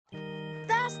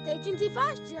Thursday,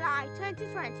 21st July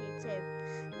 2022.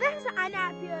 This is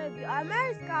Anna Piobi on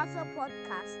Mary's Castle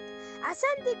podcast. I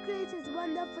send the greatest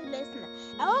wonderful listener.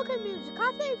 I welcome you to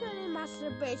Catholic Union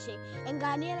Master Preaching in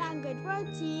Ghanaian language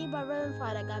brought to you by Reverend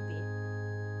Father Gabi.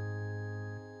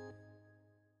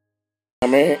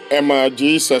 Emma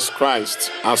Jesus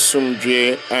Christ,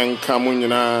 asumdwe enka mu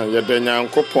nyina yede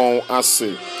nyankopon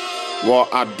ase wo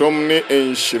adom ne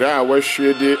enhyira a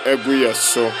wahwede agu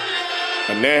yeso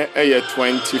ene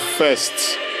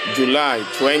 21st July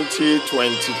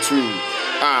 2022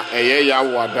 a eye ya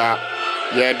wada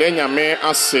yede nyame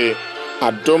ase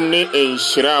adom ne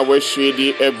enhyira a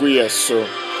wahwede agu yeso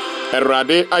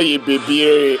erade aye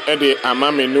bebire ede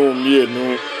amamenu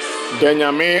mienu de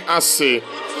nyame ase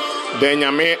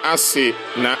Denyame ase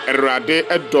na erade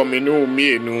edominu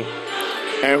mienu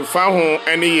emfa ho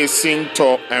ene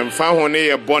yesinto emfa ho ne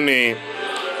ye bone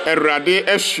erade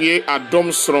ehwie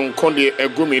adom soronko de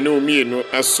eguminu mienu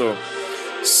eso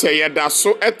se yeda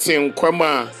so etinkwam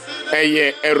a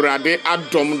eye erade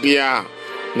adom de a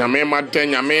na mema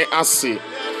denyame ase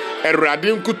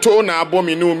erade nkuto na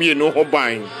abominu mienu ho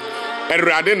ban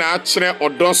erade na akire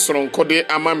odo soronko de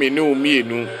amamenu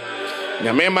mienu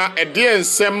Nyamema edie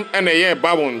nsem ene ye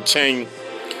ba won chen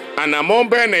anamon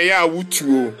be na ye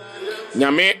awutuo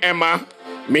nyame ema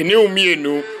meni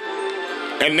umienu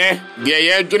ene de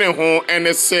ye dwene ho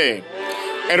ene se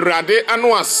erade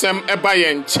anu asem eba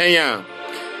ye nchen a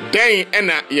den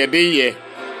ena ye de ye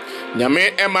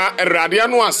nyame ema erade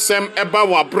anu asem eba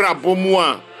wabrabo mu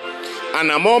a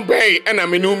anamon be ena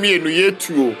meni umienu ye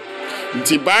tuo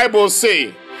nti Bible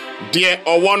say de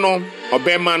owo no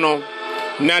obema no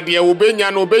na de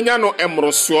obenya no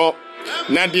emroso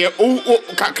na de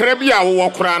kakra bia wo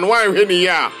kora no anhwe ni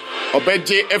ya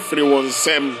obeje efri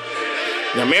wonsem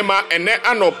na mema ene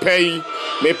anopai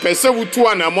me pese wutu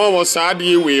anamo wo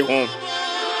saade we ho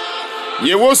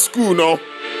ye wo school no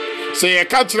se ye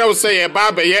ka kire wo se ye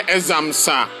ba be ye exam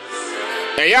sa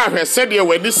e ya hwese de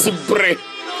wani sibre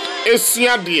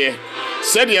esua de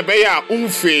se de be ya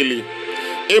umfeli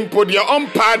empo de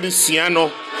ompa de sua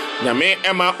no Nyame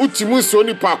ema utimu so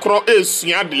nipa kro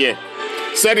esua de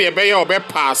se de be ye obe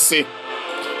paase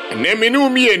enemi no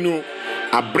mienu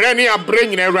abre ni abre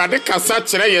nyina awrade kasa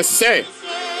kire ye se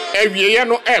awie ye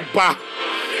no eba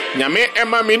Nyame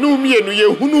ema menu mienu ye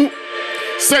hunu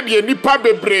se de nipa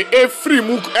bebre efri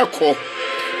mu eko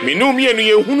menu mienu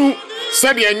ye hunu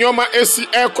se de nyoma esi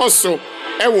ekoso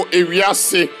ewo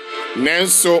ewiase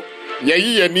nenso ye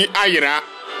yi ni ayira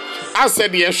ase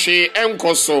de hwe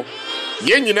enkoso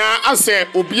ye nyina ase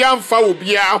obia mfa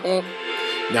obia ho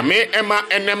Nyame ema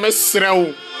enem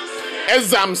srew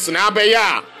exams na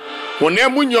abeya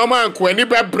wonemu nyoma ankwani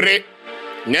bebre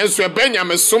nenso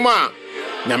ebenyame soma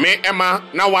Nyame ema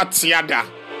na watiada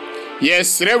ye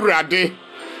srewrade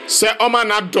se oma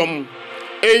na dom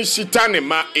enhita ne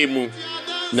ma emu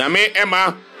Nyame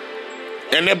ema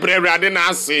ene brewrade na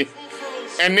ase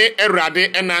ene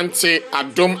erade enante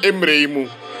adom emreimu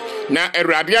na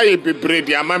erade aye bebre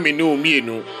di ama me no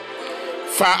mienu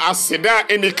fa aseda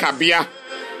eni kabia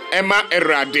ema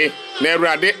erade na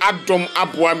erade adom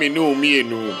aboa me no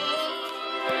mienu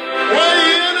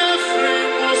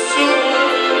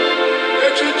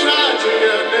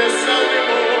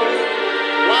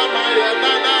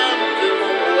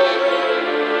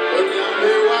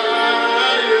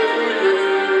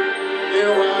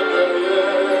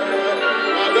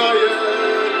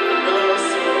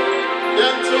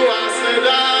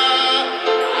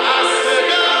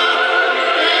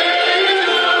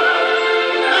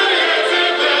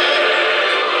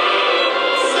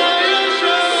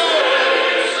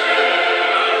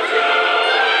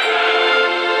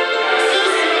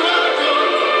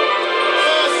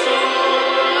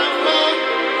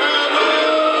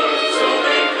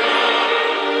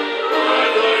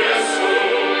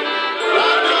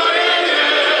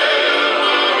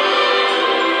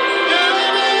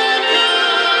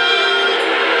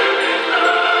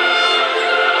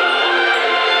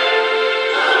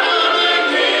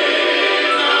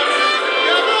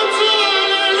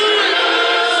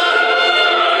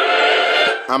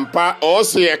Ampa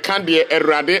ose ye kan de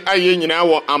erade aye nyina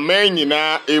wo aman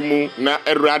nyina emu na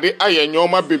erade aye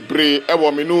nyoma bebre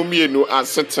ewo menu mienu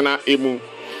asetena emu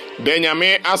de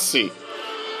nyame ase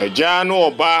eja no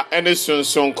oba ene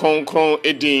sonson konkron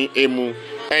edin emu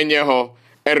enye ho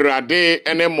erade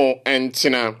ene mo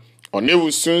entena one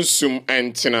wusunsum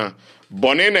entena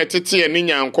bone na tete ye ni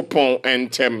nyankopon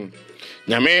entem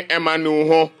nyame emanu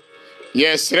ho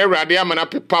yes erade amana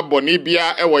pepa bone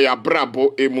bia ewo ya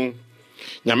brabo emu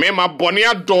Nyame ma boni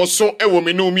adoso ewo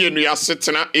menu mienu ya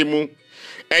setena emu.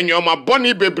 Enyo ma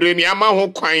boni bebre ni ama ho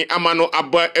kwan ama no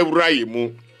aba ewura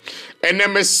yemu. ene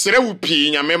mesere wo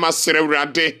pii nyame masere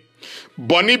Awurade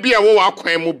boni bia wo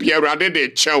wakwan mu bia Awurade de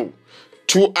chew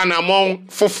tu anamon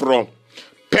foforo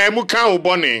pemu ka wo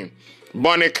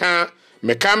boni ka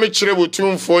meka me kire wo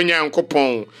tumfo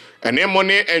Nyankopɔn ene mo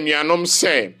ne anuanom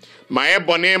se maye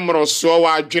boni mroso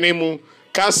wa adwene mu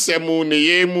kasemu ne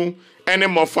yemu ene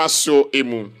mofa so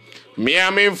emu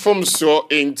miame mfom so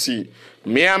enti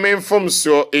miame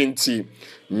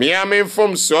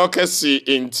mfom so kasi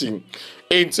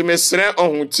enti mesre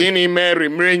ohutini Mary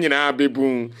mre nyina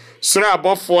bebun sura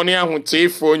abofo ne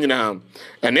ahoteefo nyina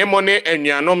ene mo ne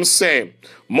anuanom se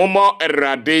momo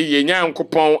Awurade ye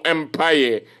Nyankopɔn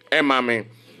empaye emame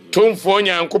tumfo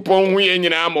Nyankopɔn hu ye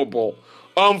nyina amobo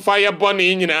onfa ye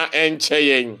bone nyina enche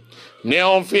yen ne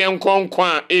onfa ye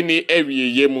nkonkwa eni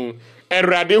awieye mu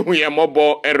Awurade hu ye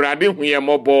mobo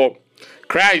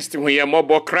Christ hu ye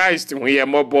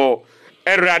mobo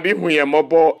Awurade hu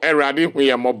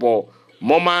ye mobo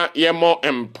moma ye mo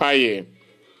empaye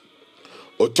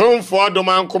otomfo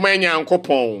adomankoma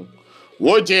Nyankopɔn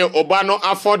woje oba no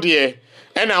afode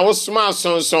ena wosoma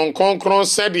sonson konkron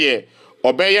sede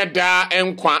obeye da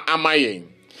enkwa amayen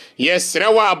yesre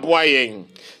wa aboa yen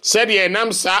sede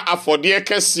nam sa afode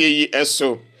kase yi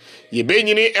eso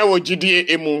yebenyini ewo gidie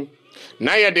emu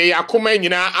na yede yakoma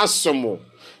nyina asomo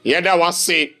yeda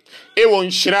wase ewo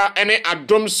nhyira ene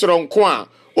adom soronko a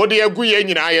ode agu ye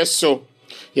nyina yeso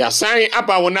yasan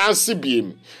aba wona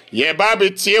asibiem ye ba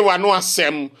betie wano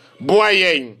asem boa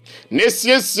yen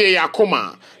nesiesie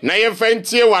yakoma na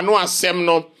yemfantie wano asem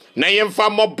no na yemfa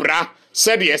mobra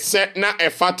sede se na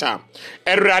efata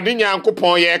Awurade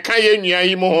Nyankopɔn ye ka ye nua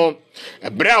yi mo ho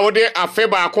ebra wode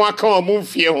afeba akon aka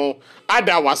omumfie ho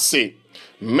ada wase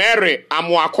Mary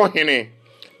amoakohene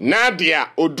Nadia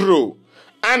Oduro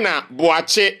Ana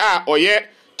Boache a oye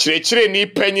chire ni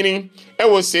panyini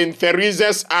ewo St.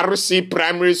 Teresa's RC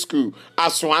Primary School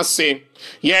aswase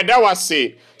yeda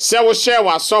wase se wo share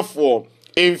wasofo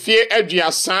emfie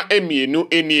aduasa emienu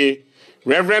enie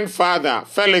Reverend Father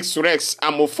Felix Rex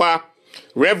Amofa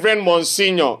Reverend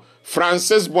Monsignor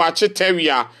Francis Boache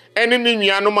Tewia ene ni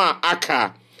nuanom a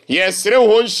aka yesre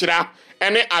ho nhyira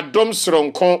ene adom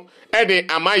soronko ede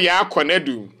amaya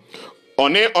akonedu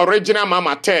one original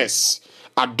Mama Tess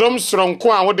adom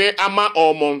soronko a wode ama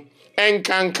omo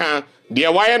enkanka de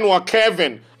waye no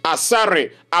Kevin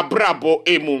Asare Abrabo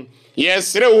emu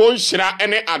yesre ho nhyira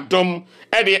ene adom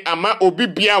ede ama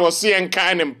obibia wose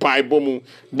enka ne mpaebo mu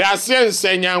da se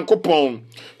ense Nyankopɔn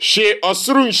hwe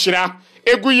osuru nhyira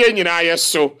egu ye nyina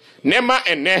yeso nema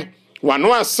ene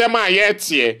wano asem a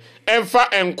yetie emfa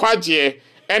enkwagye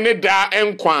ene da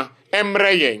enkwa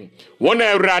emreyen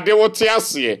wona Awurade wote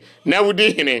ase na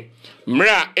wudi hene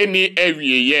mra eni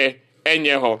awieye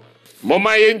enye ho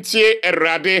moma yentie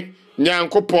Awurade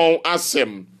Nyankopɔn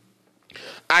asem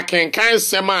akenkan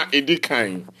sema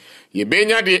edikan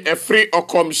yebenya de efri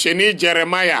okomhyeni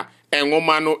Jeremiah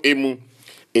enwoma no emu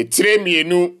etire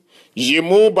mienu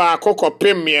yimu ba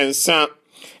kokopem miensa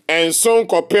enson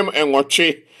kopem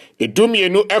enwotwe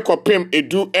edumienu ekopem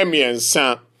edu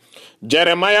emiensa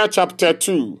Jeremiah chapter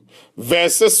 2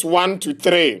 verses 1 to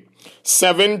 3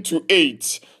 7 to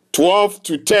 8 12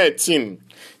 to 13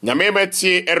 nyame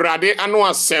betie Awurade ano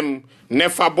asem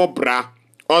nefa bobra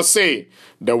ose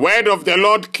the word of the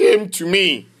Lord came to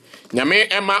me nyame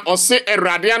ema ose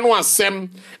Awurade ano asem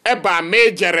eba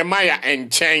me Jeremiah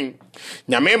enchen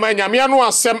nyame ma nyame ano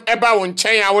asem eba wo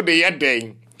nchen a wo de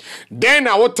yeden den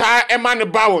na wota ema ne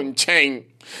ba wo nchen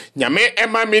nyame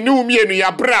ema menu mienu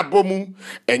ya brabo mu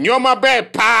enyoma be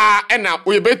pa ena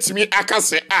wo yebetimi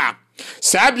akase a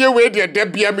saade we de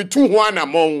dabia metu ho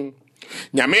anamon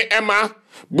nyame ema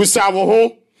busa wo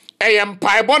ho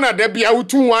eyempaibo na dabia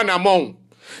wutu ho anamon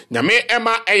nyame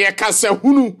ema eyekase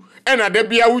hunu ena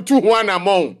dabia wutu ho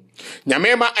anamon nyame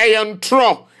ema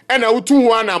eyentro ena wutu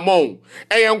ho anamon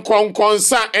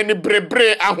eyenkonkonsa eni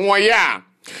brebre ahoya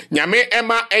nyame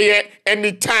ema eye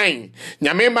anytime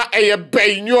nyame ema eye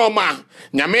bainyoma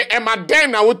nyame ema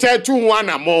den na wotatu ho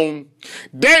anamon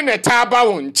den na taba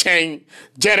wo nchen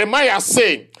Jeremiah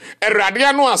say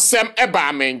Awurade no asem eba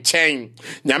amenchen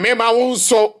nyame ema wo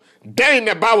nso den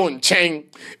na ba wo nchen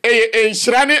eye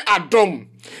enhyirane adom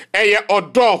eye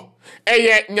odo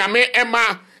eye nyame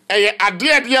ema eye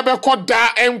ade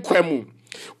bekoda enkwamu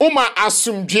uma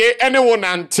asumdwe ene wo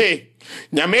nante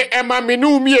nyame ema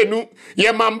menu mienu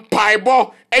ye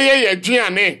mampaibo eye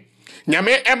yaduane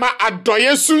nyame ema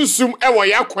adoye sunsum ewo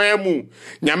yakwan mu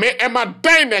nyame ema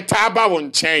dan na taba wo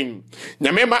nchen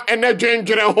nyame ema ene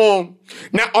dwendwere ho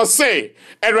na ose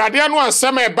Awurade anu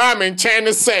asem e ba me nchen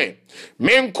ne se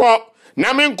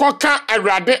menkɔ ka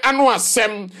Awurade anu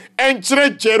asem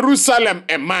enkyere Jerusalem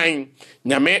eman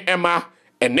nyame ema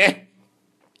ene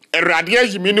Awurade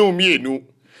ayi me ne umienu.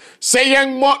 Se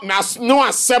yen mo no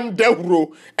asem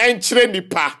dahuro enkyere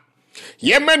nipa.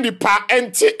 Yema nipa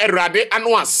enti Awurade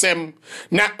ano asem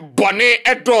na bone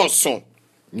edoso.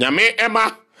 Nyame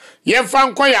ema yemfa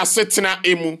nkoya setena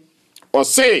emu.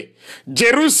 Ose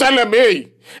Jerusalem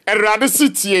Awurade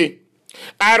sitie.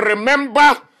 I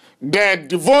remember the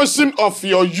devotion of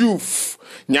your youth.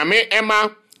 Nyame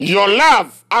ema your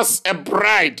love as a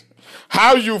bride.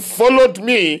 How you followed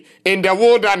me in the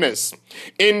wilderness,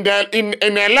 in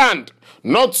a land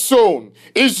not sown.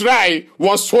 Israel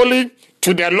was holy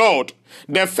to the Lord,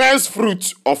 the first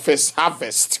fruit of his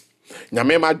harvest.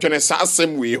 Nyamema dwene sa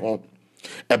asem we ho.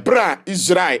 Ebra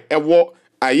Israel ewo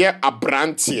aye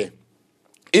abrantie.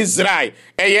 Israel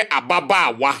eye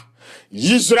ababaawa.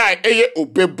 Israel eye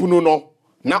obebunu no.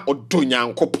 Na odo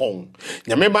Nyankopon.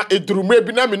 Nyamema edurumre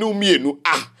bi na me no mienu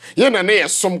ye na ne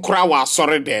yesom kora wa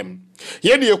asore dem.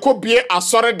 Ye de ekobie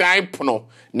asore dan pono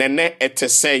nene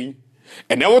etesei.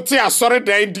 Ene wote asore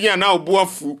dan dia na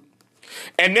obuafu.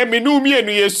 Ene me no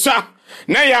mienu yesa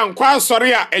na yankwa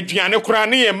asore a aduane kora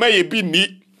ne ye maye bi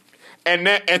ni.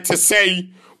 Ene etesei.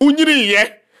 Unyiri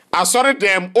ye asore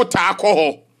dem ota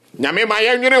akoho. Nyamema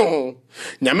ye nwere ho.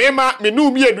 Nyamema me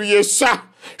no mienu yesa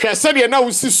hwese de na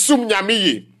usi sum nyame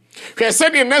ye. Hwese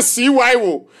de na siwai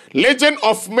wo Legend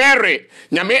of Mary.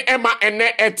 Nyame ema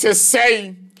ene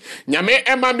etesei. Nyame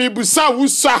ema mibusa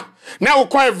wusa na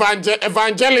ukwa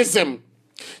evangelism.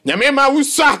 Nyame ema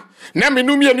wusa na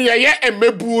minumye ni ye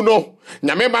emebu no.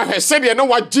 Nyame ema hwese de na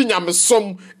wagi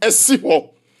nyamesom esi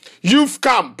ho. Youth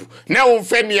camp na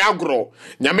umfe ni agro.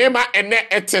 Nyame ema ene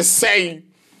etesei.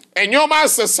 Enyoma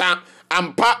asesa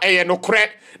ampa eye nokre.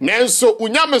 Nenso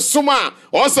unyame suma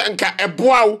ose nka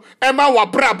eboawo ema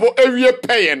wabrabo ewie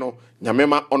peye no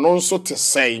nyamema ono nso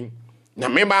tesei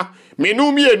nyamema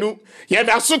menumienu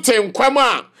yeda so tenkwam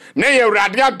a na ye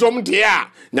Awurade adom de a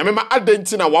nyamema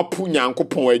adanti na wapu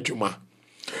Nyankopon adwuma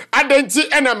adanti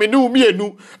ena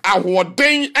menumienu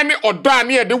ahoden ene odo a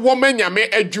na ye de woma nyame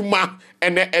adwuma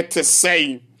ene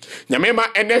etesei nyamema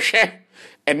ene hwe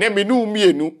ene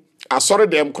menumienu asore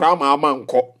dem kra ma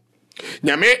amanko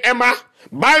nyame ema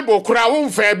Bible kura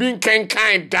wonfa bi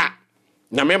nkenkan da.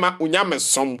 Nyamema unyame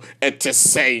som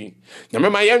etesei.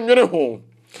 Nyamema yenwere ho.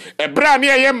 Ebra ne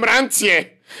ye mrantie,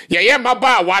 ye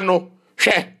mabaawa no.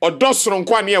 Hwe odosoro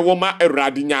nkwa ne wo ma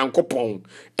Awurade Nyankopon.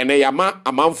 Ene yama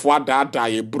amanfo adaada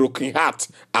ye broken heart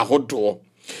ahodo.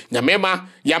 Nyamema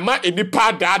yama enipa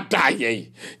adaada ye.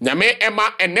 Nyame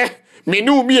ema ene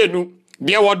menu mienu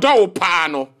de wodo wo paa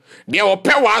no. De wo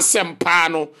pe wa asem paa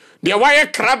no. De wa ye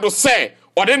krado se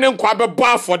ode ne nkwa bebo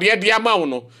afode de ama wo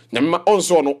no nyamma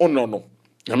onso no ono no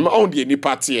nyamma on de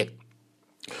nipa tie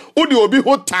udi obi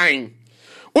ho time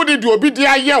udi de obi de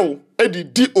ayew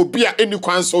edidi obi a eni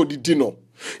kwanso odidi no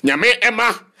nyame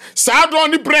ema saado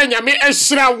ni bre nyame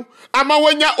ehiraw ama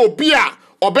wanya obi a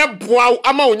obeboa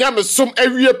ama onyame som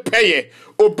awie peye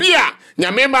obi a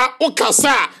nyame ma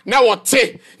ukasa na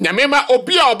wote nyame ma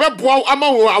obi a obeboa ama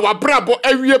awabrabo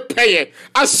awie peye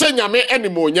ahye nyame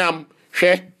enimo onyam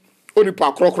hwe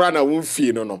onipa krokra na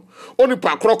wonfie no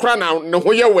onipa krokra na ne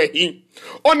ho ye wahi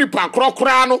onipa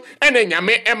krokra no ene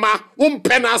nyame ema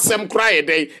wompe na asem kra ye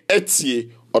dai atie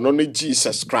ono ne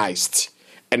Jesus Christ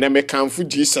ene me kanfu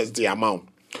Jesus the amount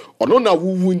ono na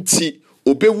wuwu nti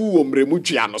obewu wo mremu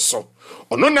dua no so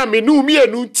ono na menu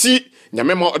mienu nti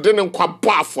nyame ma ode ne nkwa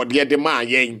bo afode de ma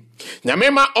yen nyame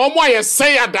ma omo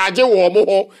ayese adaje wo mo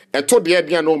ho eto de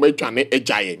de na o madwane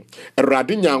agyayen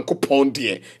Awurade Nyankopon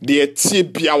de tie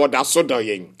bia woda so da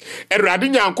yen Awurade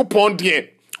Nyankopon de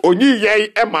onyi yen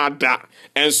e ma da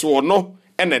enso ono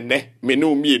enene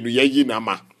menu mienu yayi na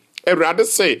ma Awurade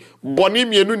se boni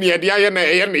mienu ne de aye na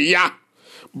eye ne ya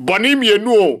boni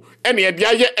mienu o ene de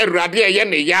aye Awurade eye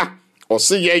ne ya o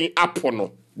se yen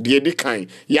apono de edikan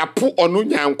yapo onu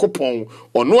Nyankopon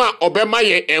onu a obema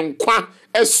ye enkwa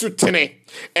esutene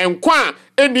enkwa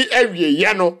eni awie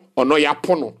ye no ono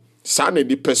yapo no sa na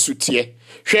di pesutie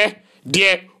hwe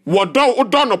de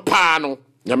wodo no pa no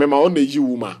nyame ma ona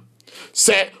yiwuma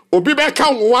se obi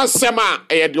beka nwo asem a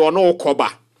eye de ono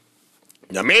okoba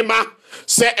nyame ma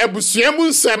se ebusuamu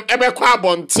nsem ebekwa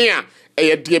abonte a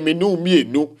eye de menu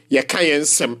mienu ye kan ye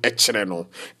nsem ekire no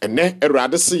ene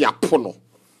Awurade se yapo no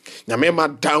nyame ma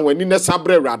dan wani na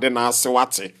sabre Awurade na ase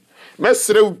wate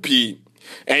mesre upi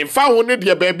enfa ho ne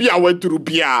de baabi a waduru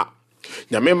bia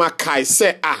nyame ma kai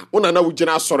se una na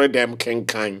wugina asore dem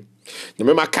kenkan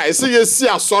nyame ma kai se yesi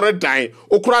asore dan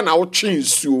okura na wo twe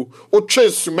nsuo wo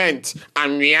twe cement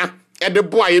anwea ede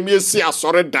bo a yesi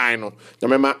asore dan no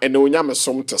nyame ma ene onyame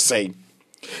som te sei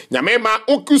nyame ma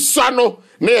okusa no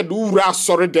na yɛde wura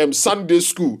asɔre dem Sunday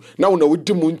school na wona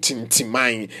wodi mu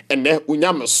ntintiman ene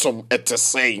unyame som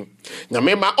etesɛn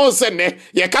nyame ma onse ne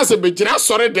yɛka se begyina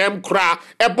asɔre dem kra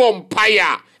ɛbɔ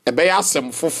mpaya ɛbɛyɛ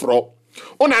asɛm foforo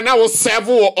una na wo serve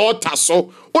wo altar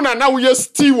so una na wo ye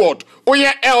steward wo ye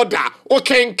elder wo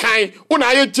kenkan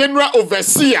una ye general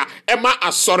overseer ema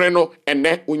asɔre no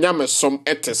ene unyame som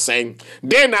etesɛn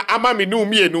de na ama me no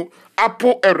mienu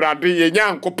apo Awurade ye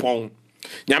Nyankopɔn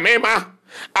nyame ma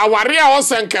aware a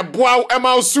osenke boa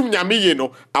ema osum nyame ye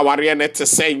no aware ne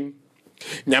tesɛn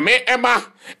nyame ema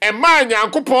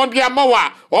Nyankopɔn de ama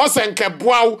wa osenke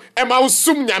boa ema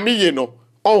osum nyame ye no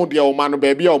on de o ma no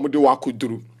baabi a omde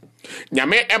wakoduru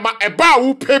nyame ema eba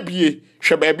wo pebie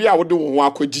hwe baabi a wode wo ho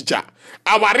akogigya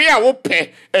aware a wo pɛ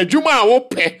adwuma a wo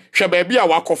pɛ hwe baabi a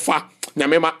wakofa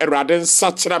nyame ma Awurade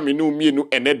nsachira me no mienu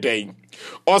ene dan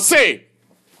o se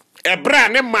ebra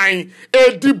ne man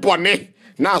edi bone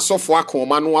na asofo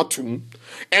akoma no atum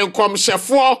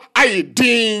enkomhyefo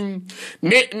ayedin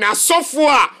ne na asofo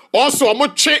a oso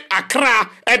omotwe akra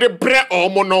ede bre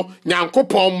omo no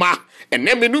Nyankopɔn ma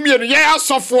ene menum ye no ye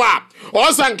asofo a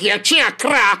osanke ye twe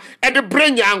akra ede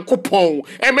bre Nyankopɔn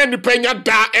emanipa nya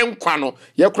da enkwa no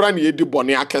ye kora ne yedi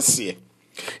bone akese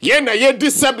ye na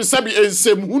yedi sebi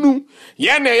ensem hunu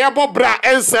ye na ye bobra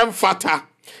ensem fata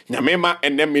nyame ma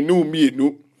ene menum ye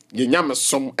no ye nyame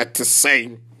som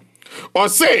etesɛn o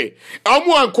se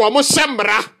omu anko omo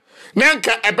hyemra na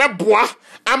nka ebeboa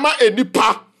ama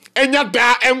enipa enya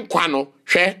da enkwa no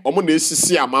hwe omo na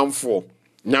esisi amanfo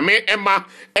nyame ema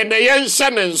ene ye nhye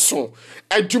ne nso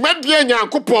adwumadie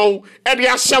Nyankopɔn ede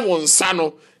ahye won nsa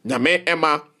no nyame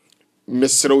ema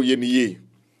mesrew ye niye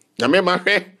nyame ma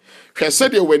hwe se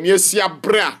de wani asi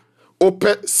abra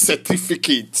ope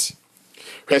certificate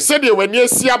hwe se de wani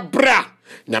asi abra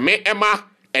nyame ema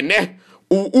ene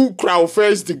ukra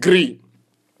first degree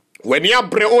when you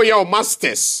bre your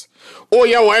masters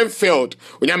your MPhil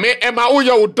nyame ema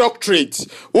your doctorate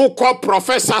call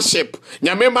professorship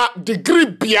nyame ma degree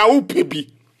bia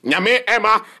upebi nyame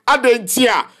ema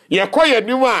adentia ye koye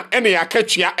nimu a ene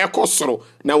yakatwia ekosoro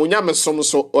na unyame som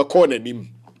so ekɔ nanim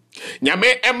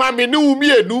nyame ema me ne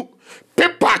umienu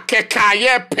pepa keka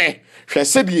ye pe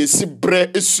hwese de esi bre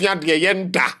esua de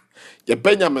yenda ye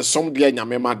benyame som de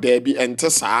nyame ma da bi ente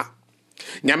saa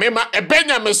nyame ma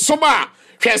ebenyame som a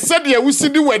hwese de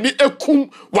awusidi wani ekum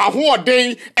wa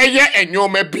hoɔden eye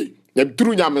enyoma bi na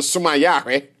duru nyame som a ya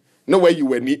hwe na wayi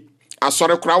wani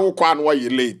asɔre kora wo kwa no wayi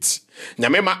late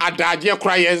nyame ma adagye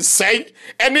kora yensɛn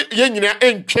ene yenyina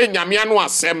entwe nyame ano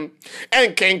asɛm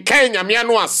enkenkan nyame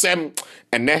ano asɛm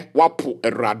ene wapo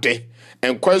Awurade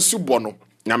enkwa subo no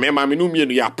nyame ma menum ye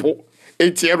no yapo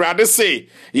enti Awurade se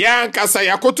ya nkasa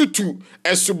yakotutu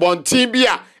esubontin bi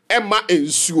a ema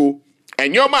ensuo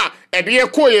enyoma ede ye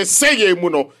koye seye mu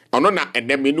no ono na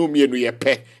ene menum ye no ye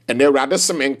pɛ ene Awurade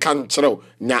se men kan kyerɛw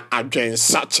nya adwen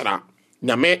sachra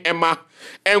nyame ema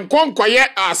enkonkoye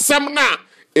asɛm na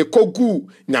ekogu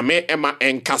nyame ema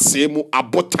enkase mu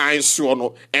abotan so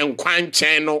no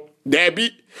enkwankyɛn no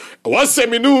dabi wose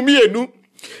menum ye nu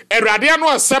Awurade ano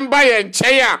asɛm ba ye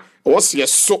nkyɛn a wose ye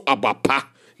so abapa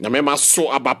nyame ma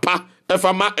so abapa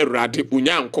efama Awurade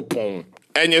Onyankopɔn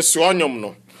enye so onyom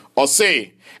no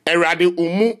ose Awurade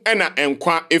umu ena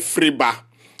enkwa efriba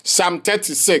Psalm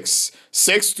 36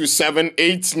 6 to 7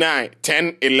 8 9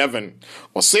 10 11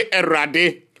 ose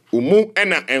Awurade umu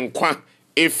ena enkwa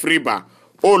efriba.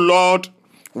 O Lord,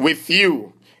 with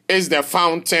you is the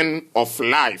fountain of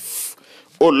life.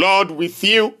 O Lord, with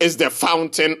you is the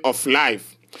fountain of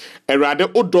life. Awurade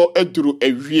odo eduru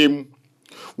ewiem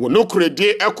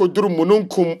wonokrede ekoduru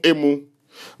mununkum emu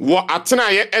wo atena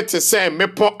ye etese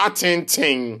mepo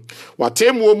atenten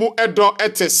watemu mu edo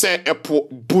etese epo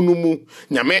bunumu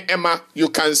nyame ema. You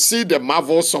can see the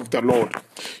marvels of the Lord.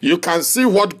 You can see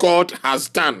what God has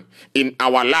done in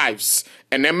our lives.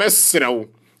 And emesrew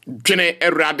dwene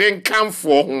Awurade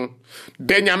nkamfo ho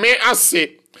de nyame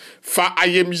ase fa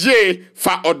ayemye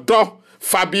fa odo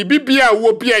fa bibibia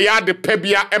wo bia ya de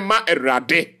pabia ema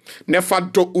Awurade ne fa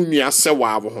do unua se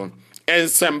wawo ho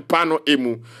ensempa no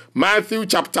emu. Matthew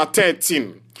chapter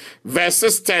 13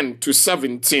 verses 10 to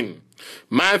 17.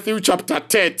 Matthew chapter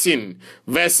 13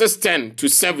 verses 10 to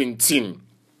 17.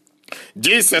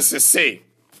 Jesus say,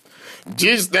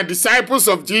 the disciples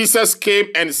of Jesus came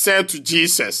and said to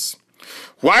Jesus,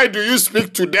 "Why do you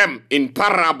speak to them in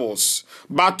parables?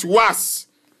 But to us,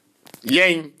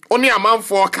 yen only a man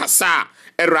for kasa,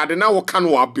 Awurade na wo kan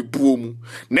wa bebuom.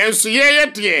 Nanso ye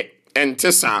de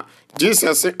entesa."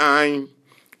 Jesus say, "Ai,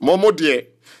 momo de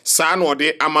sa na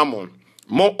ode amamo.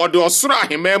 Mo ode osoro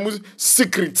ahemamu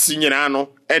secrets nyina no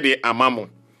e de amamo.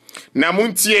 Na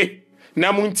muntie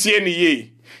ni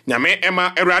ye. nyame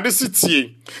ema Awurade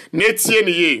sitie na tie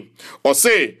ne ye or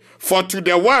say for to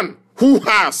the one who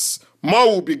has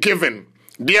more will be given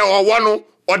dear owo no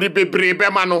odi bebre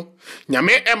bema no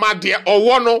nyame ema dear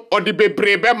owo no odi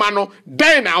bebre bema no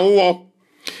den na wo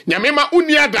nyame ma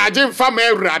uni adaje mfa ma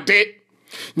Awurade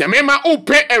nyame ma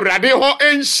upe Awurade ho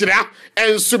enhyira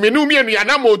ensuminu mienu ya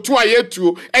na motu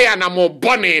ayetu eya na mo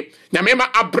bone nyame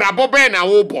ma abrabo be na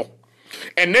wo bo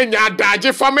ene nya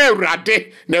adaje fa ma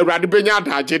Awurade na Awurade be nya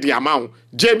adaje di ama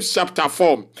James chapter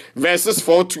 4 verses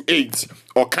 4 to 8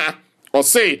 oka or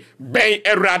say ben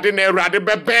Awurade na Awurade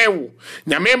be ben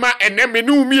nyame ma ene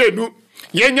menu mienu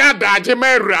ye nya adaje ma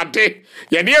Awurade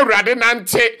ye ne Awurade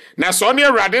nante na so ne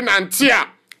Awurade nante a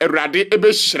Awurade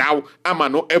ebe hyiraw ama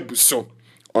no ebuso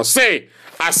or say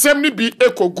asem ni bi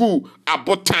ekogu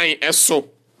abotan eso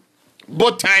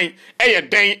botan eye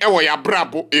den ewo ya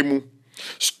brabo emu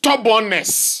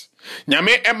stubbornness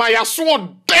nyame ema ya so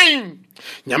den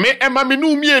nyame ema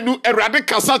menu mienu Awurade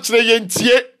kasa kire ye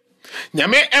ntie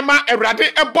nyame ema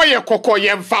Awurade eboye kokko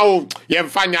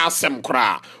yemfa nya asem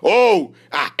kra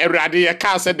Awurade ye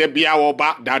ka se de bia wo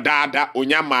ba dadaada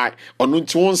onyama onu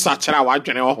nti won sa kira wa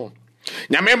dwene ho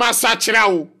nyame ma sa kira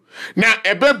wo na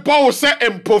ebe bo se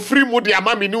empofri mu de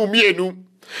ama menu mienu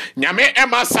nyame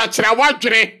ema sa kira wa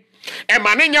dwene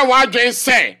ema ne nya wa dwen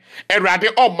se Awurade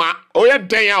oma oye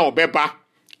den a obeba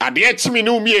ade echimi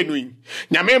ne mienu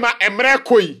nyame ma emre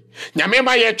koi nyame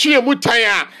ma ye twe mu tan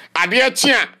a ade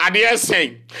echi a ade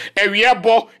esen ewie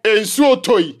bo ensu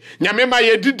otoi nyame ma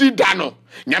ye didi da no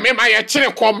nyame ma ye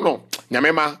kire kom no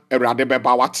nyame ma Awurade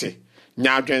beba wate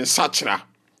nya adwen sachira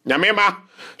nyame ma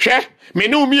hwe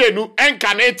menu mienu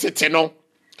enka na etete no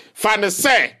fa ne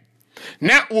se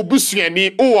na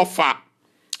obusuani uwofa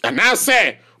ana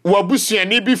se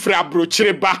wobusuani bi fra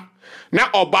brochire ba na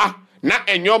oba na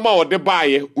enyoma ode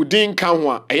baaye udin kan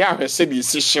ho a eya hwese de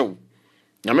isi hyew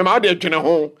nyame ma ode dwene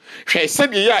ho hwese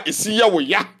de ya isi ya wo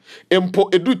ya empo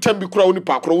edu tambi kura woni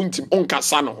pa kura wontim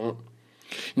onkasa no ho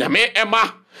nyame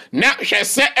ema na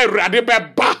hwese Awurade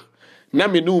beba na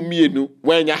menu mienu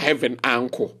wanya heaven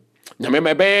anko nyame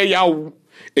ma be ya wo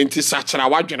enti sachira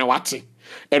wadwene wate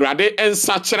Awurade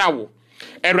ensachira wo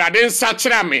Awurade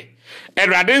ensachira me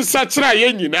Awurade ensachira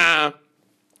ye nyina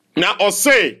na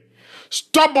ose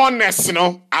stubbornness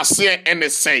no ase ene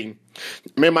saying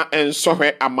mema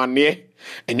ensohwe amane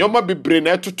enyoma bebre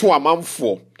na etutu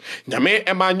amanfo nyame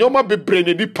ema nyoma bebre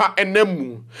ne dipa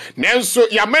enamu nanso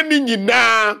yamani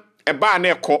nyina eba na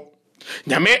ekọ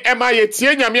nyame ema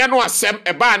yetie nyame no asem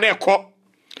eba na ekọ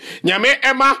nyame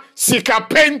ema sika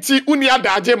penti uni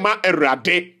adaje ma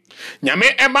Awurade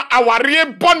nyame ema aware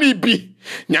boni bi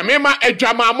nyame ema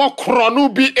adwama amokro no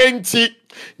bi enti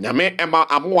nyame ema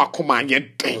amu akoma ye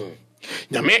den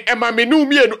nyame ema menu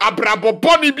mienu abrabo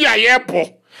boni bi ayebo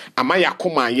ama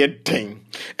yakoma ye den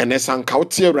ene sanka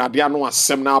wote Awurade anu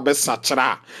asem na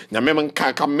obesachira nyame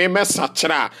manka ka meme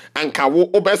sachira anka wo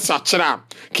obesachira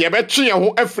ke ebetwe ye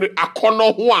ho afri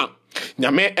akono ho a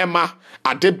nyame ema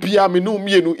ade bia menu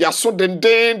mienu yaso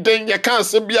den ye kan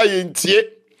se bia ye ntie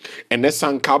ene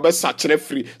sanka obesachira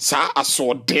fri sa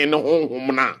aso den ho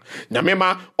homna nyame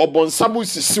ma obonsamu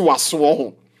sisi waso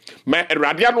ho ma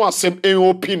Awurade anu asem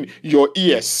open your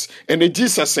ears and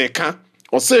Jesus eka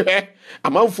o se he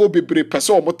amanfo bebre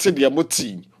pese omote de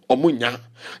amoti omunya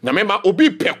nyame ma obi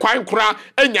pekwan kura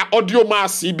enya audio ma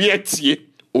ase bi atie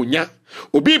onya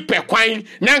obi pekwan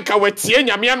nyanka watie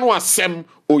nyame anu asem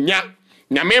onya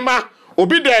nyame ma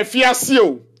obi da afiase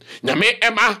o nyame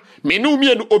ema menu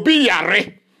mienu obi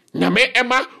yare nyame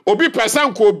ema obi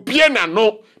pesanko obie na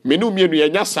no menu mienu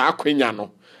yenya sa akwanya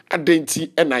no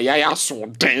adenti ena yaya aso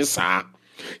den saa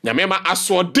nyame ma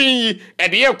aso den yi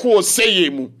ede ye ko oseye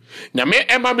mu nyame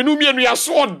ema menu mienu ya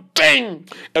so den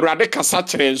Awurade kasa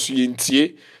kire nso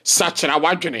yentie sachira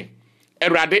wadwene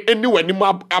Awurade eni wani mu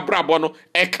abrabo no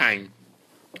ekan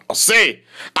ose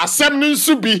asem no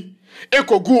nso bi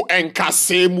ekogu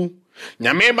enkasemu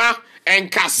nyame ma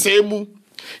enkasemu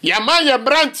yama ye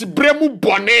branch bremu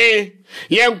bone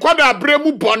ye nkoda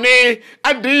bremu bone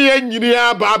ade ye nyiri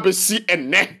aba abesi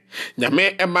enne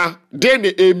nyame ema de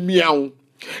ne emiawo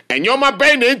enyoma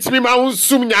ben na ntimi ma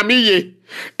nsum nyame ye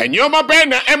enyoma ben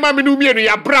na ema menu mienu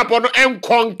ya brabo no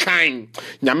enkonkan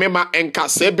nyame ma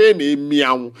enkase be na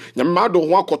emiawo nyame ma do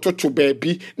ho akototo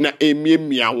baabi na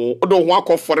emiawo do ho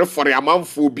akofore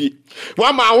amanfo bi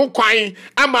wa ma ho kwan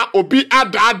ama obi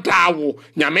adadawo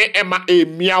nyame ema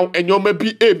emiawo enyoma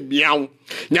bi emiawo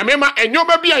nyame ma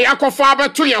enyoma bi a yakofa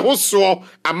abeto ye ho so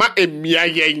ama emia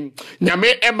yen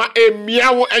nyame ema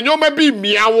emiawo enyoma bi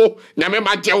miawo nyame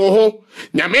ma je wo ho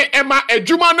nyame ema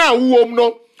adwuma na awuom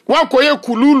no wakoye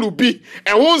kululu bi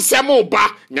ɛho nsɛm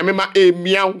ba nyame ma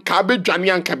emia ka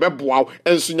bedwane anka beboa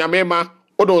enso nyame ma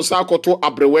odo nsa akoto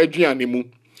abrewa aduane mu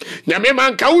nyame ma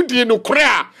nka wudi no kore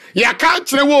a yaka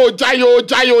kyerɛ wo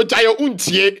ogyayo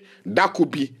untie dako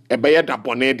bi ɛbɛyɛ da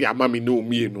bɔne de ama me no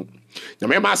omienu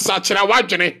nyame ma sakyera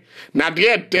wadwene na de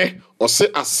ede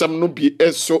ɔse asɛm no bi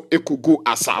eso ekugu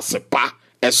asase pa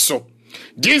eso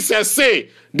Jesus say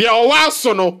de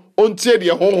owaso no ontie de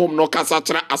honhom no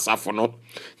kasakyera asafo no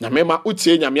nyame ma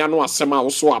utie nyame anu asɛm a wo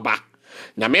so aba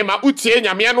nyame ma utie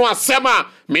nyame anu asɛm a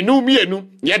me no omienu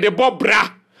ye de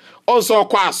bobra onso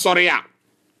kwa asɔre a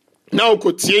na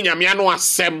okotie nyame anu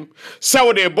asɛm sɛ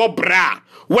wo de bobra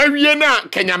wawie na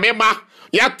kenyame ma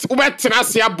ya ubetena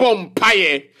se abom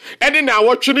paye ene na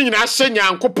wotwe no nyina hye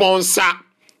nyankopɔn sa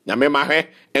nyame ma hwe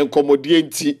enkomodie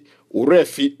nti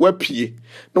urefi wapie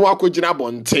na wakogina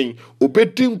bonten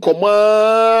obedi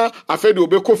nkoma afede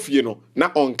obekofie no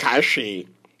na onka hwe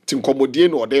ti nkomodie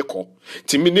no odeko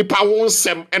ti minipa wo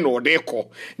nsem ena odeko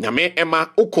nyame ema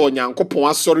ukọ nyankopɔn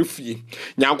asɔre fie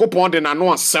nyankopɔn de na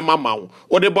no asɛm ama wo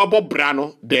ode bɔbɔ bra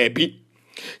no daabi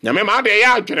nyame ma de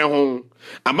ya adwene ho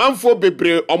amanfo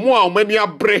bebre omo a omani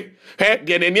abre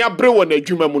de nani abre wɔ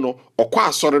n'adwuma mu no ɔkɔ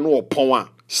asɔre no ɔpɔn a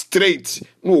straight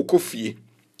no okofie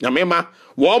nyame ma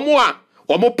wo mo a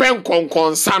omo pɛ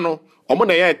nkonkonsa no omo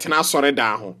na ye tena asɔre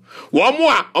da ho wo mo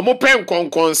a omo pɛ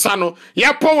nkonkonsa no ye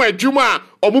pɔn adwuma a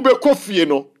omo be kofie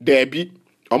no daabi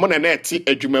omo na eti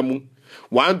adwuma mu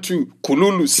 1 2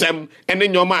 kululu sem ene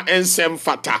nyoma ensem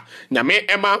fata nyame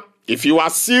ema if you are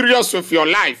serious with your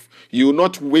life you will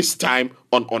not waste time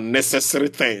on unnecessary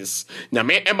things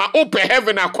nyame ema open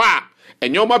heaven akwa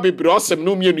enyoma bebre osem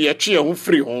no mienu ye twe ho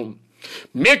free home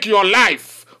make your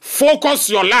life focus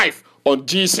your life on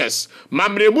Jesus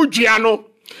mamremu dua no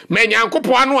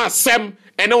menyankopo anu asem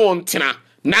ene wontena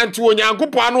nanti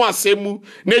onyankopo anu asemu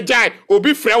ne jai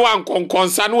obi frɛ wa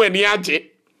nkonkonsa no ani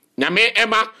age nyame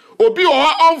ema obi ho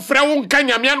onfrɛ wo nka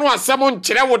nyame anu asem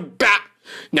nkyerɛ wo da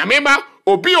nyame ma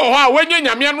obi ho a wenye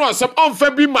nyame anu asem onfa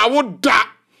bi ma wo da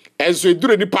enso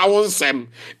eduru nipa wo nsem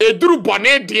eduru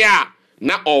bɔne dia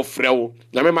na ofrɛ wo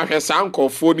nyame ma hwɛ sa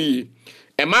nkɔfo ni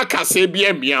ema kase bi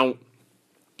amiawo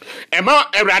ema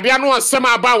awrade anu asem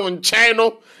aba wo nkyɛn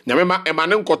no nyame ma ema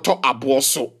ne nkɔtɔ aboɔ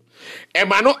so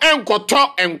ema no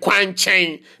enkɔtɔ enkwan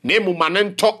nkyɛn na emu ma ne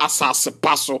ntɔ asase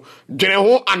pa so dwene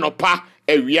ho anopa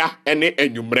awia ene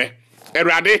anwumre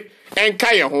awrade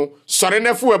enka ye ho sɔre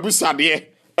nafo abusade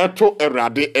eto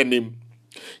awrade anim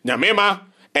nyame ma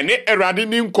ene awrade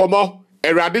ni nkomo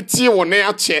awrade tie wo ne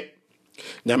akyɛ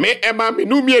nyame ema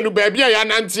menu mienu baabi a ya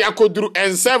nante akoduru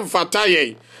ensem fata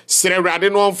ye sere awrade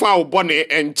no onfa wo bɔne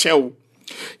enkyɛw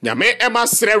nyame ema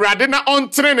sere awrade na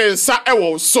ontre ne nsa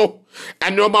ewo so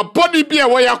anoma body bi a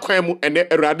wo yakwan mu ene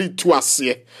awrade tu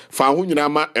ase fa ho nyina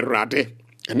ma awrade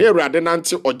ene awrade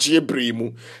nante ogye bere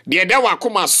mu de da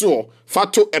wakoma so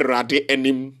fato awrade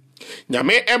anim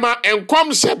nyame ema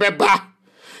enkom sebeba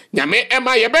nyame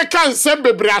ema yebeka nsem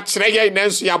bebre akyerɛ ye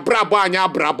nanso ya brabo anya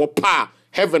brabo pa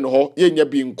heaven ho yenya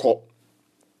bi nkɔ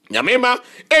nyame ma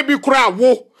ebi kura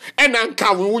wo ena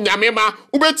nka wo nyame ma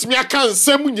ubetimi aka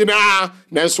nsem nyina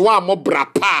nanso wa mo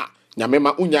brapa nyame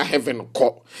ma unya heaven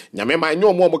kɔ nyame ma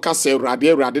enyo mo ka sɛ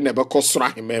awrade na bɛkɔ soro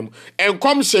ahemam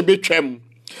enkom hye betwam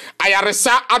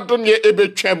ayaresa adonye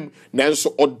ebetwam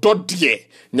nanso ododie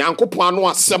nyankopɔn anu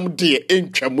asɛm de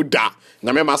entwam da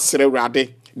nyame ma sere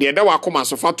awrade de da wakoma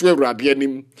so fato awrade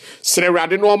anim sere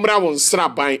awrade no omra won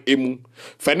sraban emu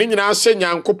fa ne nyina hye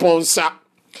nyankopɔn sa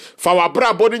fa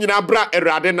wabra bodi nyina bra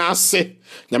awrade na ase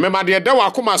nyame ma de da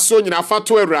wakoma so nyina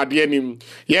fato awrade anim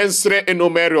yensre eno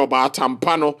Mary oba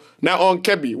atampa no na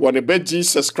onka bi wone be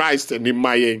Jesus Christ ni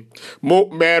maye mo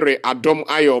Mary adom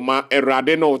ayoma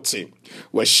awrade no te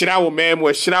washira wo mem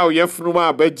washira wo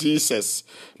yefruma ba Jesus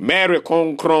Mary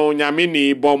konkron nyame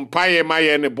ni bompaye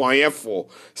maye ne bonyefo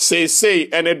sei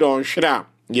ene don hwira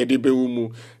ye de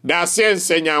bewumu da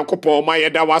sense nyankopɔn maye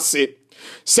da wase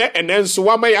se enenso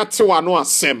wama yate wano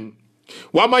asem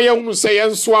wama yehunu se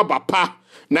yenso abapa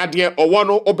na de owo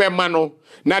no obema no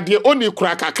na de oni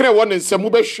kura kakre won nsem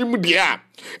behwim de a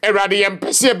awrade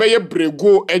yempese beye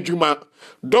brego adwuma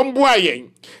dombo ayen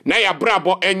na ya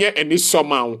brabo enye eni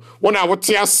somawo wona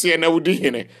wote ase na wudi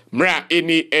hene mra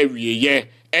eni awieye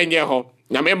enye ho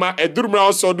nyame ma edurumra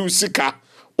osodu sika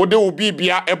ode wo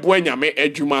bibia ebo nyame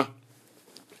adwuma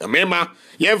nyame ma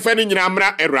yemfa ni nyina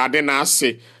mra awrade na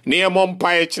ase ne yemo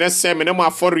mpae kyerɛ sɛ me ne mo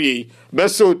aforie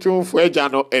bɛsɛ otumfo agya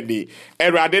no edi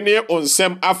awrade ne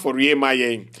onsɛm aforie ma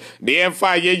yɛn ne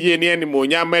yemfa yeye ne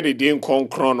animonya medidi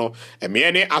nkonkron no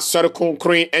ɛme ne asɔre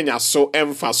konkron anya so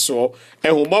emfa so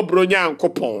ehumɔbro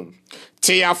nyankopɔn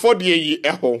te afode yi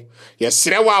eho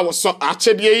yesre wa wo so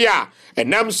achede yi a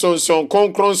enam sonson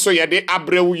konkron so yede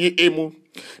abrewu yi emu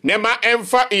nema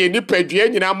emfa ye nipadua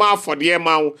nyina ma afode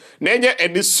ma wo na enye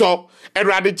eni so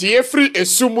Erade je free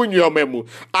esumu nyomemu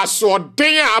aso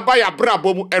den a abaya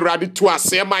brabom erade tu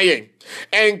ase ma yen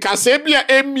enkase bia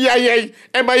emia yen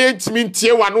ema yen timi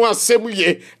ntie wano asem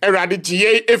ye erade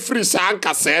je efri sa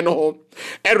nkase no ho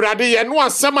erade ye no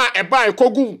asem a eba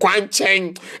ekogu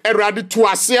nkwanchen erade tu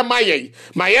ase ma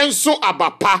yen so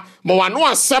abapa ma wano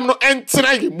asem no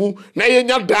entena yemu na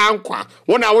yenya dankwa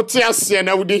wona wote ase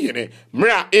na wudi hene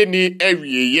mra eni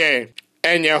awie ye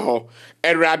enye ho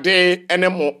Erade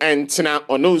enemo entena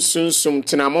ono sunsum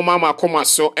tena moma makoma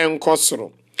so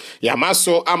enkosoro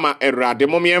yamaso ama erade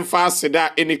momiemfa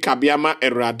aseda eni kabiama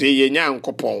erade yenya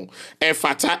nkopon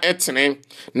efata etene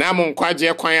na mo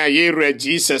nkwaje kwan a yere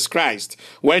Jesus Christ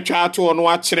wetwa ato ono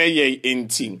akere ye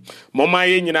enti moma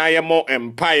ye nyina ye mo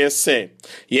empire se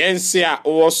yense a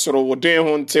wo soro woden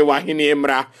ho nte wahene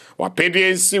emra wapede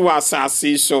ensi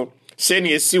wasasi so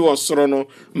seni esi wosoro no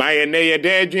ma ye ne ye de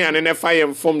aduane ne fa ye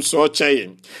mfom so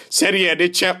cheyen seri ye de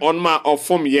che onma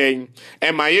ofom yen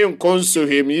e ma ye nkonso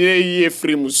hem ye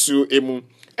firi musu emu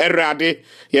erade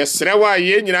ye srewa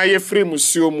ye nyina ye firi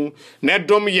musu mu ne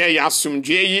dom ye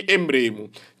yasomdwe yi emremu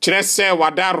kire se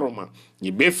wadaroma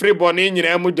ye be firi bone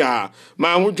nyina mu da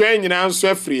ma hudwan nyina nso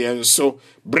afiri enso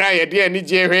bra ye de ani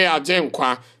je hwe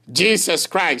agenkwa Jesus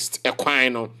Christ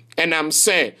ekwan no enam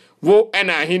se wo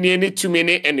ena ahini ni tumi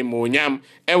ni enimonyam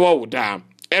ewo wuda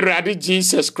erade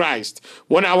Jesus Christ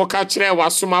wona woka kire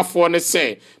wasomafo ne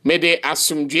se mede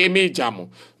asomdwe me jamo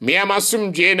me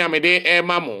amasomdwe na mede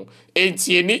emamo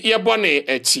enti ni yebone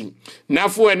achi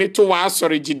nafo eni to wa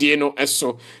asore gidie no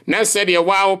eso na se de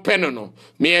wa openo no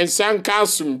me ensanka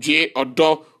asomdwe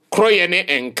odo kroye ne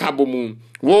enkabomu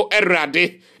wo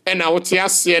erade ena wote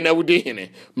ase na wude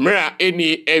hene mra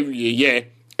eni awie ye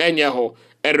enye ho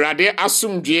Erade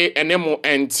asumdwe enemo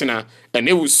entena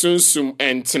ene wusunsum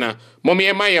entena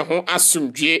momiema ye ho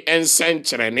asumdwe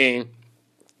ensenkyerene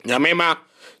nyamema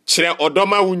kyerɛ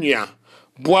odoma wunua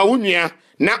boa wunua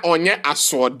na onye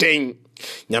asoden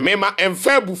nyamema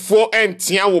emfa bufo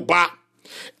entia wo ba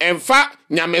emfa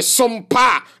nyamesom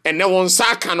pa ene wonsa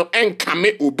aka no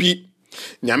enkame obi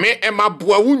nyame ema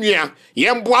boa wunua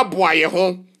yemboaboa ye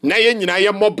ho na ye nyina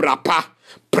ye mobrapa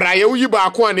pra ye uyi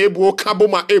ba ko na ebu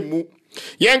kaboma emu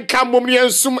yenka momni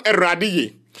ensum erade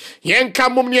ye yenka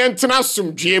momni entena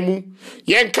asumdwe mu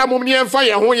yenka momni enfa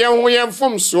ye ho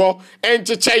yemfom so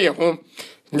encheche ye ho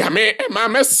nyame ema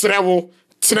mesrewo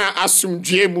tena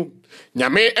asumdwe mu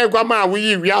nyame egwama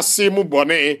awoyi wiase mu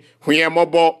bone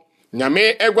huyemobo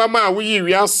nyame egwama awoyi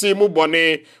wiase mu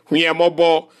bone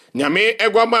huyemobo nyame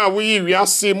egwama awoyi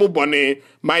wiase mu bone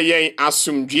mayen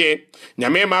asumdwe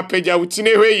nyame mapeja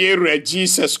utine hwe yere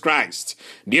Jesus Christ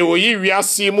de oyi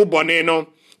wiase mu bone no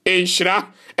enhira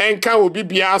enka obi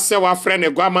bia se wafre ne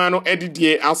gwama no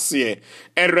edidie ase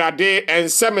erade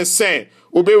ensemese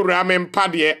obewura me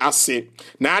mpade ase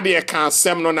na ade ka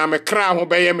asem no na mekra ho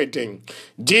beye meden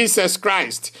Jesus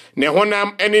Christ ne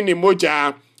honam ene ni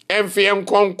moja emfe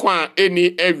nkonkwa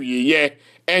eni awieye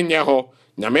enye ho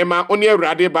nyamema oni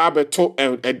erade ba beto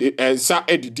ensa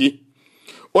edidi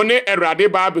one erade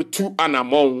ba betu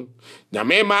anamon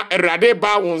nyamema erade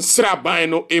ba won sraban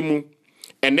no emu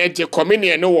eneje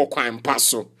komine ne wo kwan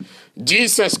paso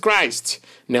Jesus Christ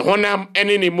ne honam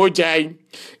ene ni moja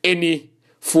eni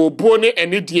fobo ne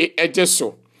enidie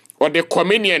ejeso o de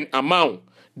communion amount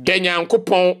de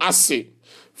nyankopon ase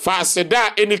fa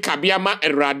aseda eni kabiama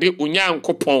erade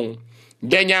unyankopon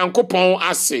de nyankopon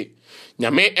ase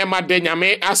nyame ema de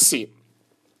nyame ase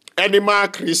enima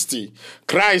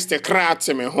Christ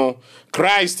krate me ho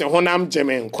Christ honam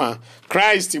jemenkwa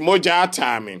Christ moja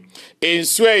atame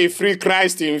ensue free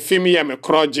Christ infimi ya me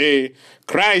kroje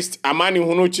Christ amani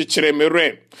hunu chichire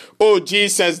mere oh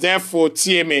Jesus therefore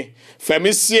tie me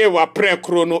famisie wa pre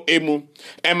krono emu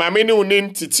emameni unim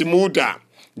titimuda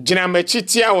jina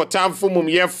mechitia wotamfo mum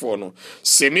yefo no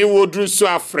semi wodru so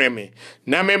afreme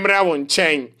na memra won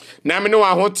chen na me no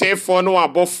ahotefo no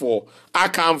abofo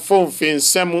akamfo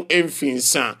mfinsam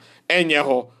emfinsa enye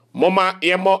ho moma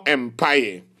yemo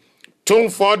empire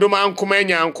tumfo do mankoma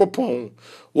nyankopon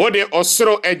wode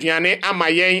osoro aduane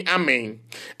amayen amen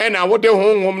ena wode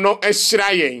honhom no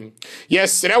ahyira yen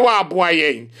yesre wa aboa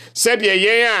yen sede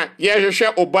yen a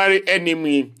yehwehwe obare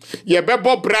animi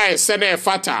yebebo brae se na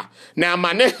efata na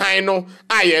amane han no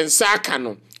ayensa aka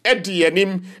no edi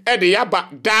yanim ede yaba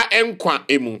da enkwa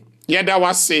emu yeda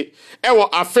wase ewo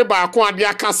afeba ko ade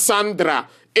aka Sandra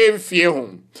emfie ho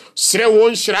sere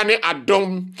won hyira ne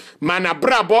adom ma na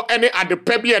brabo ene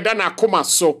adepa bi eda na akoma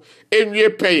so enwie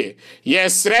peye ye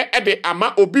sere ede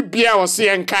ama obi bia wo se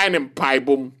yenkan ne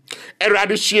mpaibom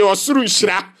Awurade hwie osuru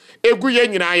hyira egu ye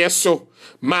nyina ye so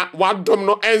ma wadom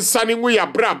no ensane ngu ya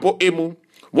brabo emu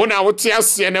wona wote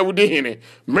ase na wudi hene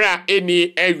mra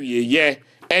eni awie ye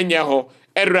enye ho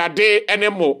Awurade ene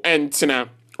mo entena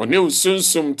one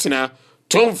usunsum tena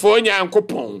Tomfo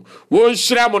Nyankopɔn won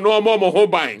hyira mo no mo ho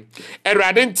ban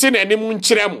Awurade nte nanim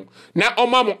nkyerɛ mo na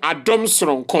ɔma mo adom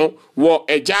soronko wɔ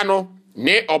agya no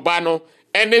ne ɔba no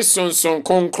ene sonson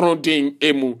konkron din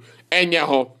emu enye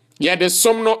ho yɛde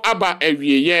som no aba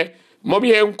awieye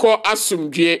mɔbɛnkɔ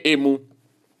asomdwe emu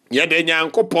yɛde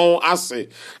Nyankopɔn ase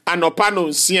anopa no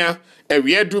nsia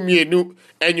awie dumienu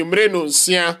anwumre no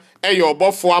nsia ɛyɛ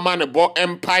ɔbɔfo ama ne bɔ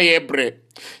empire bre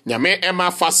Nyame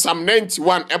ema fa Psalm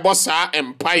 91 ebo saa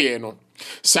empire no.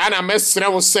 Saa na mesre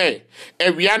wo se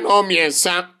ewia no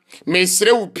miensa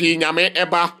mesre wo pi Nyame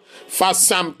eba fa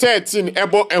Psalm 13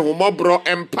 ebo ehumobro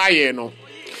empire no.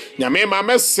 Nyame ma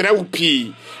mesre wo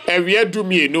pi ewia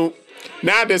dumienu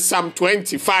na de Psalm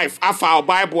 25 afa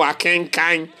Bible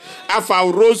akenkan afa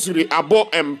rosary abo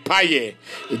empire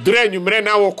dure nwumre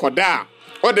na wo koda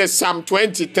o de Psalm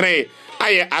 23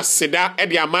 aye aseda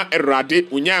edi ama Awurade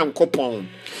Onyankopɔn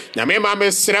Nyame ma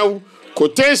mesrew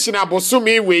quotation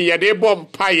abosumi we yede bom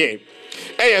paye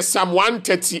eye Psalm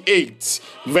 138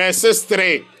 verses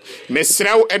 3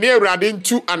 mesrew ene Awurade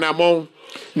ntu anamon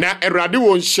na Awurade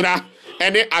won hyira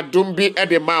ene adom bi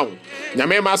ede mawo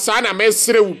Nyame ma sa na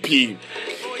mesrew pi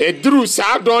edru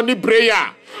sa do ni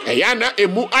breya eya na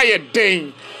emu aye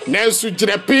den nanso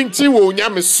gyina pinti wo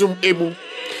Nyamesum emu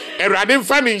Awurade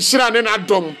mfa ne hyira ne na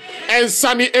dom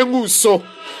ensani engu so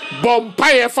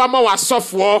bompaye fama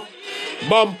wasofo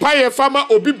bompaye fama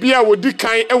obibia wodi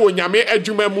kan ewo Nyame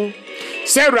adwuma mu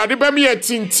se Awurade bem ye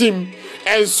tintim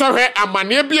ensohwe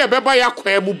amane bia beba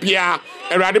yakwa mu bia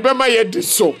Awurade bema ye di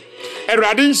so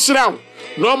Awurade nhyira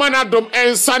no ma na dom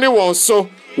ensane won so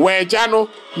wagya no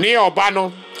ne oba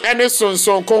no ene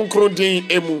sonson konkron din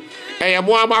emu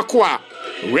eyemo amako a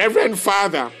Reverend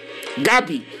Father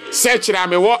Gabi sechira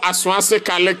me wo Asoase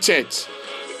Catholic Church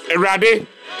Awurade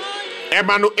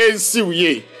Emanu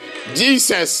ensiwie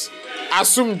Jesus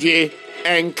asumdwe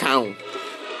enkan.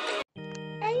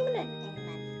 Amen.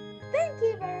 Thank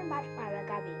you very much, Father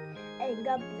Gabi, and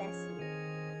God bless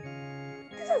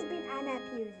you. This has been Anna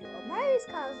Pugh on Mary's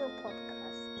Council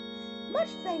Podcast. Much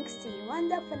thanks to you,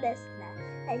 wonderful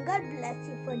listener, and God bless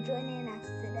you for joining us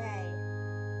today.